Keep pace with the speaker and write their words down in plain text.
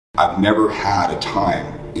I've never had a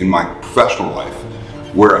time in my professional life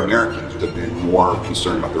where Americans have been more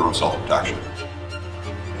concerned about their own self-protection.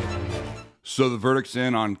 So the verdict's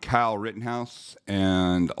in on Kyle Rittenhouse,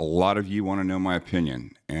 and a lot of you want to know my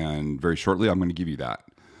opinion, and very shortly I'm going to give you that.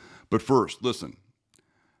 But first, listen.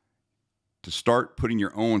 To start putting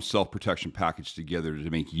your own self-protection package together to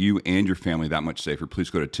make you and your family that much safer,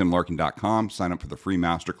 please go to timlarkin.com, sign up for the free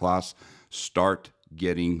masterclass, start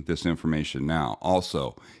getting this information now.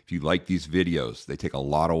 Also, if you like these videos, they take a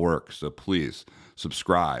lot of work, so please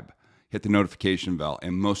subscribe, hit the notification bell,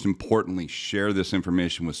 and most importantly, share this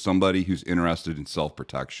information with somebody who's interested in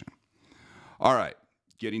self-protection. All right,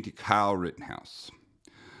 getting to Kyle Rittenhouse.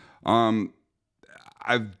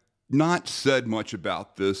 I've not said much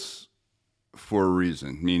about this for a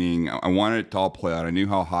reason, meaning I wanted it to all play out. I knew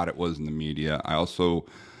how hot it was in the media. I also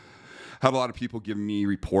have a lot of people giving me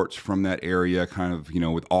reports from that area, kind of,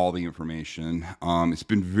 with all the information. It's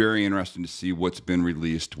been very interesting to see what's been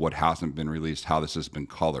released, what hasn't been released, how this has been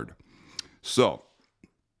colored. So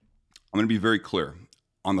I'm going to be very clear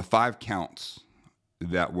on the 5 counts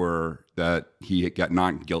that he got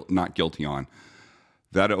not guilty on.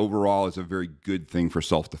 That overall is a very good thing for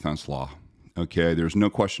self-defense law. Okay, there's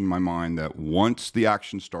no question in my mind that once the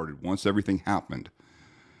action started, once everything happened,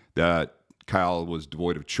 that Kyle was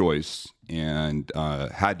devoid of choice and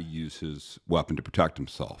had to use his weapon to protect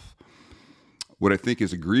himself. What I think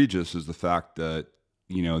is egregious is the fact that,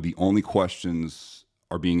 the only questions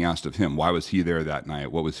are being asked of him. Why was he there that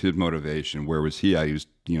night? What was his motivation? Where was he at? He was,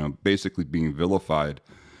 basically being vilified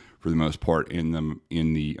for the most part in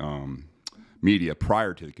the media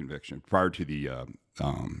prior to the conviction, prior to the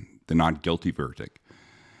not guilty verdict,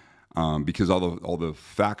 because all the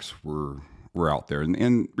facts were out there,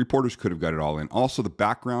 and reporters could have got it all in. Also, the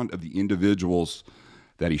background of the individuals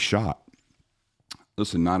that he shot.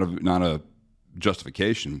 Listen, not a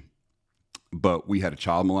justification, but we had a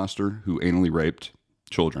child molester who anally raped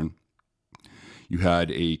children. You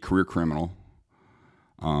had a career criminal,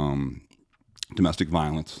 domestic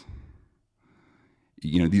violence.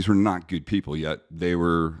 These were not good people, yet they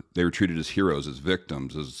were treated as heroes, as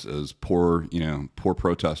victims, as poor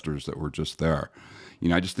protesters that were just there.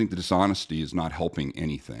 I just think the dishonesty is not helping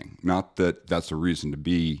anything. Not that that's a reason to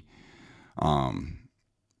be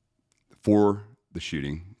for the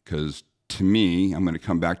shooting, because to me, I'm going to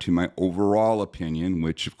come back to my overall opinion,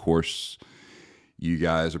 which of course you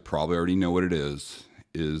guys probably already know what it is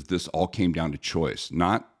this all came down to choice,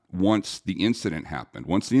 not once the incident happened.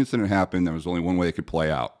 Once the incident happened, there was only one way it could play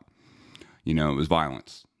out. It was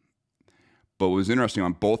violence. But what was interesting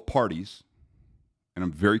on both parties, and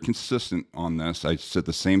I'm very consistent on this, I said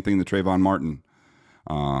the same thing the Trayvon Martin,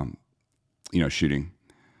 shooting.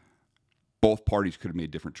 Both parties could have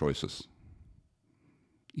made different choices.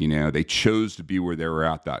 They chose to be where they were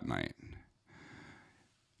at that night.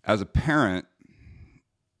 As a parent,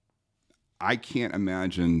 I can't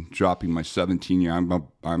imagine dropping my 17-year. I'm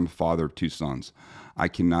a father of 2 sons. I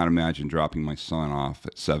cannot imagine dropping my son off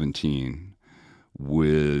at 17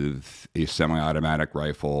 with a semi-automatic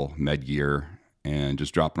rifle, med gear, and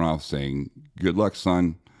just dropping off saying, "Good luck,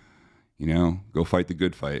 son. Go fight the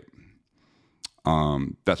good fight."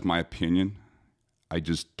 That's my opinion. I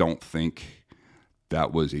just don't think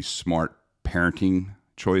that was a smart parenting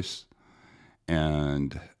choice,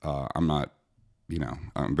 and I'm not.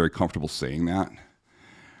 I'm very comfortable saying that.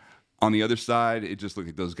 On the other side, it just looked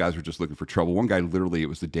like those guys were just looking for trouble. One guy, literally, it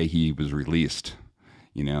was the day he was released,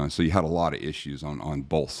 so you had a lot of issues on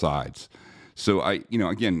both sides. So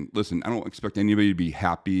again, listen, I don't expect anybody to be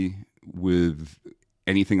happy with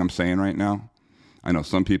anything I'm saying right now. I know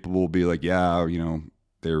some people will be like, yeah,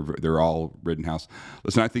 they're all Rittenhouse.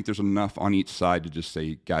 Listen, I think there's enough on each side to just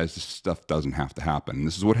say, guys, this stuff doesn't have to happen. And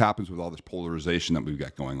this is what happens with all this polarization that we've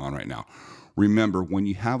got going on right now. Remember, when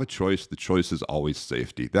you have a choice, the choice is always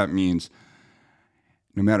safety. That means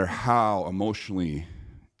no matter how emotionally,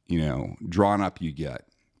 drawn up you get,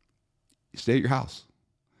 stay at your house.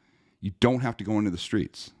 You don't have to go into the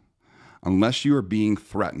streets. Unless you are being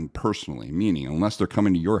threatened personally, meaning unless they're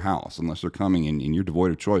coming to your house, unless they're coming and you're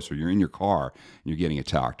devoid of choice, or you're in your car and you're getting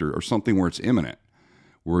attacked, or something where it's imminent,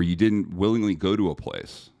 where you didn't willingly go to a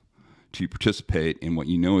place to participate in what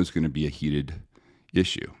is going to be a heated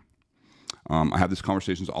issue. I have these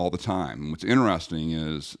conversations all the time. And what's interesting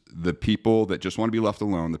is the people that just want to be left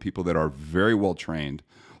alone, the people that are very well trained,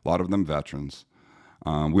 a lot of them veterans,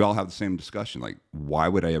 we all have the same discussion. Like, why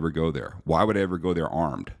would I ever go there? Why would I ever go there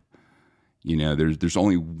armed? There's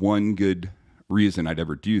only one good reason I'd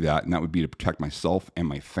ever do that, and that would be to protect myself and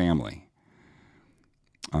my family.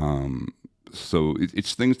 So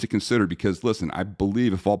it's things to consider, because listen, I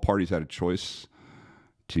believe if all parties had a choice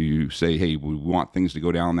to say, hey, we want things to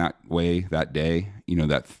go down that way that day, you know,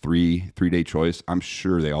 that three-day choice, I'm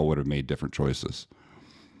sure they all would have made different choices.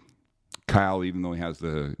 Kyle, even though he has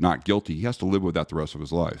the not guilty, he has to live with that the rest of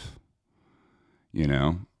his life, you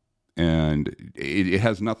know? And it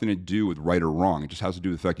has nothing to do with right or wrong. It just has to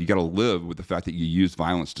do with the fact you got to live with the fact that you used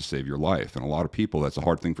violence to save your life. And a lot of people, that's a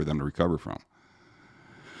hard thing for them to recover from.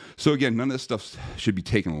 So again, none of this stuff should be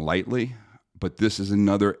taken lightly, but this is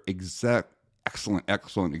another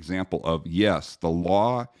excellent example of, yes, the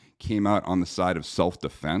law came out on the side of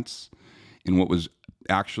self-defense in what was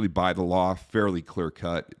actually by the law fairly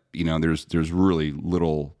clear-cut. You know, there's really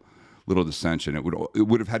little dissension. It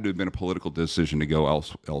would have had to have been a political decision to go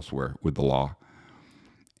elsewhere with the law.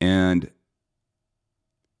 And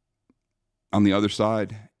on the other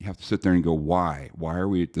side, you have to sit there and go, why? Why are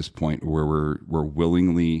we at this point where we're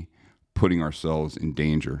willingly putting ourselves in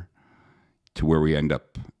danger to where we end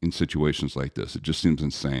up in situations like this? It just seems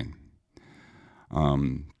insane.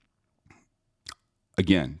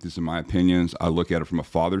 Again, these are my opinions. I look at it from a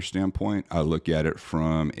father's standpoint. I look at it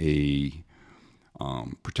from a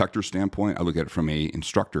protector standpoint. I look at it from a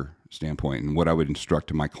instructor standpoint and what I would instruct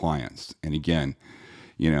to my clients. And again,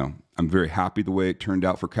 you know, I'm very happy the way it turned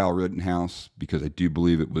out for Kyle Rittenhouse, because I do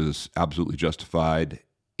believe it was absolutely justified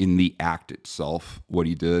in the act itself, what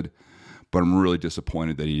he did. But I'm really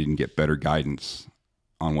disappointed that he didn't get better guidance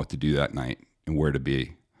on what to do that night and where to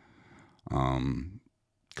be.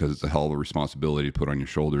 Because it's a hell of a responsibility to put on your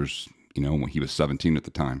shoulders, you know, when he was 17 at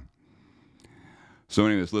the time. So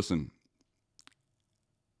anyways, listen,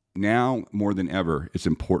 now more than ever, it's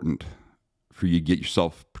important for you to get your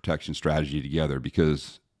self-protection strategy together,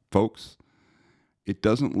 because, folks, it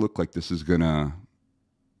doesn't look like this is going to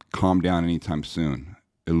calm down anytime soon.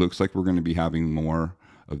 It looks like we're going to be having more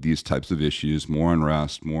of these types of issues, more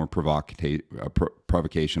unrest, more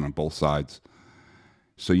provocation on both sides.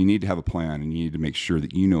 So you need to have a plan, and you need to make sure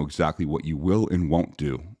that you know exactly what you will and won't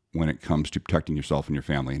do when it comes to protecting yourself and your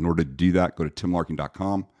family. In order to do that, go to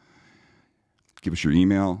timlarkin.com, give us your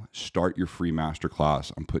email, start your free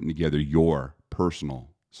masterclass on putting together your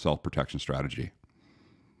personal self-protection strategy.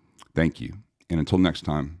 Thank you. And until next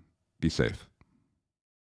time, be safe.